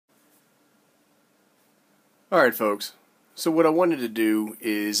Alright folks, so what I wanted to do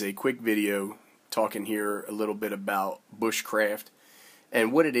is a quick video talking here a little bit about bushcraft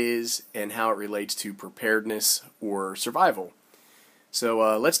and what it is and how it relates to preparedness or survival.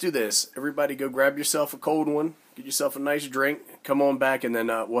 So let's do this. Everybody go grab yourself a cold one, get yourself a nice drink, come on back, and then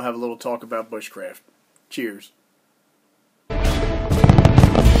we'll have a little talk about bushcraft. Cheers.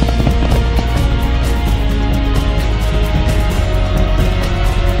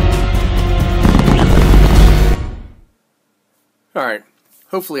 Alright,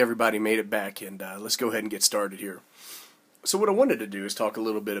 hopefully everybody made it back, and let's go ahead and get started here. So what I wanted to do is talk a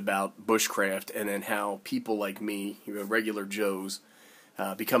little bit about bushcraft and then how people like me, regular Joes,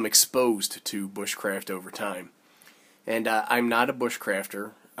 become exposed to bushcraft over time. And I'm not a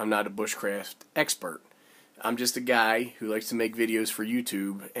bushcrafter, I'm not a bushcraft expert. I'm just a guy who likes to make videos for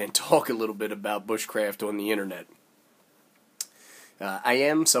YouTube and talk a little bit about bushcraft on the internet. I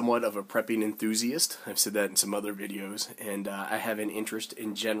am somewhat of a prepping enthusiast. I've said that in some other videos, and I have an interest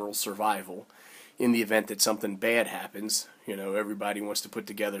in general survival. In the event that something bad happens, everybody wants to put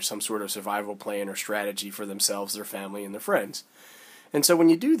together some sort of survival plan or strategy for themselves, their family, and their friends. And so when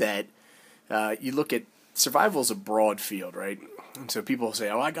you do that, you look at survival as a broad field, right? And so people say,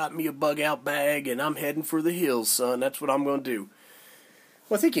 oh, I got me a bug-out bag, and I'm heading for the hills, son. That's what I'm going to do.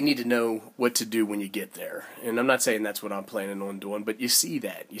 Well, I think you need to know what to do when you get there. And I'm not saying that's what I'm planning on doing, but you see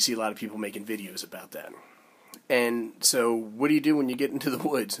that. You see a lot of people making videos about that. And so what do you do when you get into the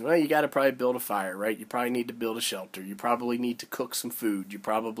woods? Well, you got to probably build a fire, right? You probably need to build a shelter. You probably need to cook some food. You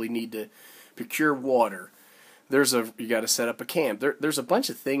probably need to procure water. You got to set up a camp. There's a bunch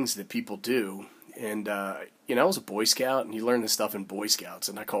of things that people do. And, I was a Boy Scout, and you learn this stuff in Boy Scouts,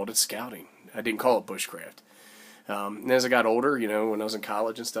 and I called it scouting. I didn't call it bushcraft. And as I got older, when I was in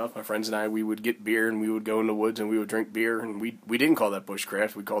college and stuff, my friends and I, we would get beer and we would go in the woods and we would drink beer, and we didn't call that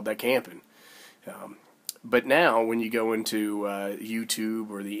bushcraft, we called that camping. But now when you go into YouTube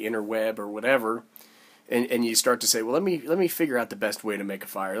or the interweb or whatever, and you start to say, well, let me figure out the best way to make a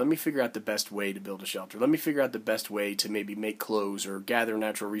fire, let me figure out the best way to build a shelter, let me figure out the best way to maybe make clothes or gather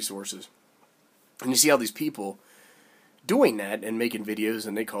natural resources. And you see all these people doing that and making videos,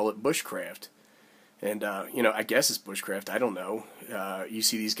 and they call it bushcraft. And, I guess it's bushcraft. I don't know. You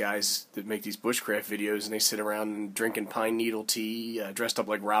see these guys that make these bushcraft videos, and they sit around drinking pine needle tea, dressed up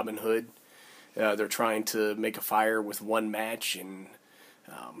like Robin Hood. They're trying to make a fire with one match and,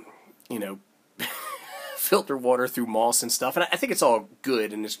 filter water through moss and stuff. And I think it's all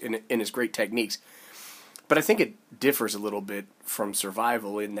good and it's great techniques. But I think it differs a little bit from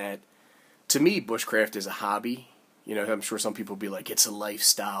survival in that, to me, bushcraft is a hobby. I'm sure some people will be like, it's a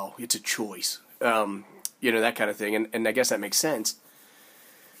lifestyle, it's a choice. That kind of thing, and I guess that makes sense.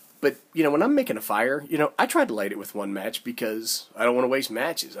 But, when I'm making a fire, I try to light it with one match because I don't want to waste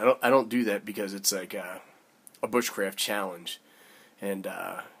matches. I don't do that because it's like a bushcraft challenge. And,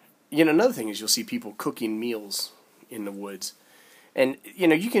 another thing is you'll see people cooking meals in the woods. And,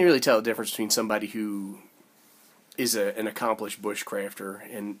 you can really tell the difference between somebody who is an accomplished bushcrafter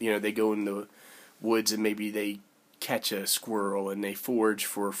and, they go in the woods and maybe they catch a squirrel and they forage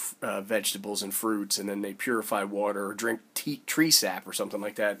for vegetables and fruits, and then they purify water or drink tree sap or something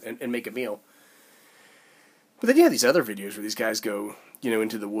like that and make a meal. But then you have these other videos where these guys go,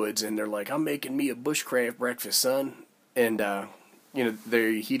 into the woods and they're like, I'm making me a bushcraft breakfast, son. And,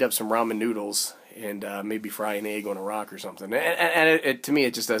 they heat up some ramen noodles and maybe fry an egg on a rock or something. And to me,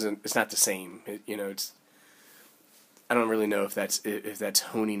 it just doesn't, it's not the same. I don't really know if that's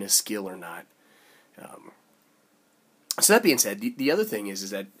honing a skill or not. So that being said, the other thing is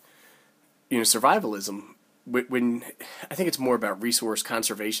that, survivalism, when I think it's more about resource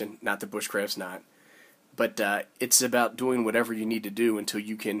conservation, not that bushcraft's not, but it's about doing whatever you need to do until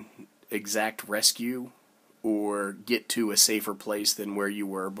you can exact rescue or get to a safer place than where you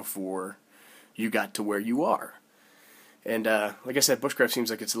were before you got to where you are. And like I said, bushcraft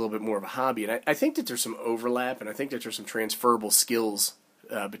seems like it's a little bit more of a hobby, and I think that there's some overlap, and I think that there's some transferable skills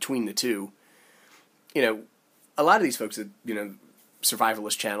between the two. A lot of these folks that,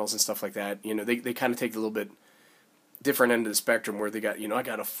 survivalist channels and stuff like that, they kind of take a little bit different end of the spectrum where they got, I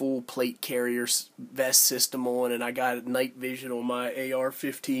got a full plate carrier vest system on, and I got night vision on my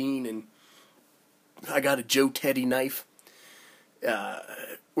AR-15, and I got a Joe Teddy knife,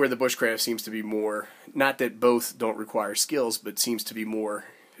 where the bushcraft seems to be more, not that both don't require skills, but seems to be more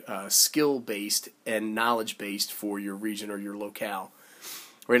skill-based and knowledge-based for your region or your locale.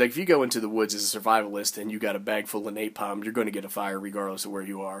 Right, like if you go into the woods as a survivalist and you got a bag full of napalm, you're going to get a fire regardless of where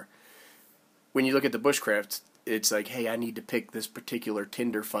you are. When you look at the bushcraft, it's like, hey, I need to pick this particular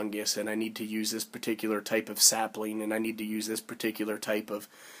tinder fungus, and I need to use this particular type of sapling, and I need to use this particular type of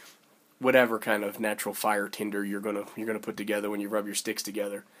whatever kind of natural fire tinder you're gonna put together when you rub your sticks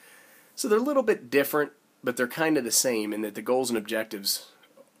together. So they're a little bit different, but they're kind of the same in that the goals and objectives,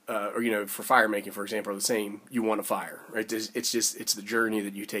 or for fire making, for example, are the same. You want a fire, right? It's the journey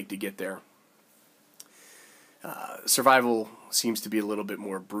that you take to get there. Survival seems to be a little bit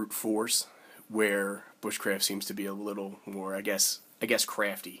more brute force, where bushcraft seems to be a little more, I guess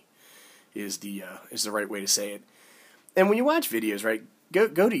crafty is the right way to say it. And when you watch videos, right, go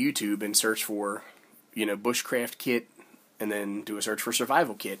to YouTube and search for, bushcraft kit, and then do a search for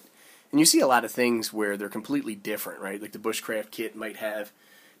survival kit. And you see a lot of things where they're completely different, right? Like the bushcraft kit might have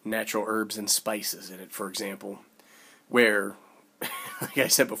natural herbs and spices in it, for example, where, like I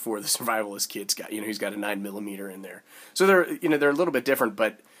said before, the survivalist kit's got, he's got a 9mm in there. So they're a little bit different,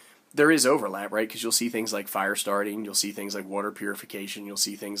 but there is overlap, right? Because you'll see things like fire starting, you'll see things like water purification, you'll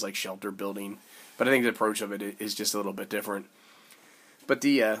see things like shelter building. But I think the approach of it is just a little bit different. But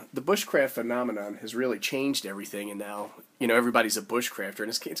the bushcraft phenomenon has really changed everything, and now everybody's a bushcrafter, and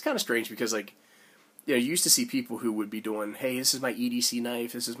it's kind of strange because you used to see people who would be doing, hey, this is my EDC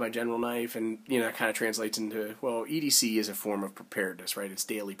knife, this is my general knife, and that kind of translates into, well, EDC is a form of preparedness, right? It's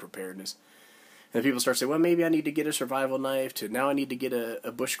daily preparedness. And people start saying, well, maybe I need to get a survival knife, to now I need to get a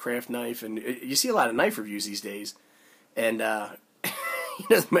bushcraft knife. And you see a lot of knife reviews these days. And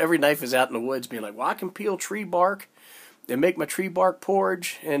every knife is out in the woods being like, well, I can peel tree bark and make my tree bark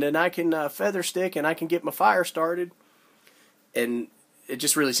porridge, and then I can feather stick, and I can get my fire started. And it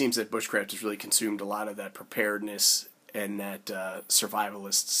just really seems that bushcraft has really consumed a lot of that preparedness and that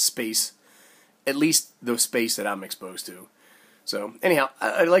survivalist space, at least the space that I'm exposed to. So anyhow,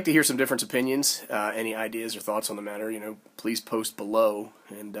 I'd like to hear some different opinions, any ideas or thoughts on the matter. Please post below,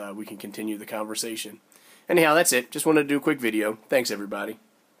 and we can continue the conversation. Anyhow, that's it. Just wanted to do a quick video. Thanks, everybody.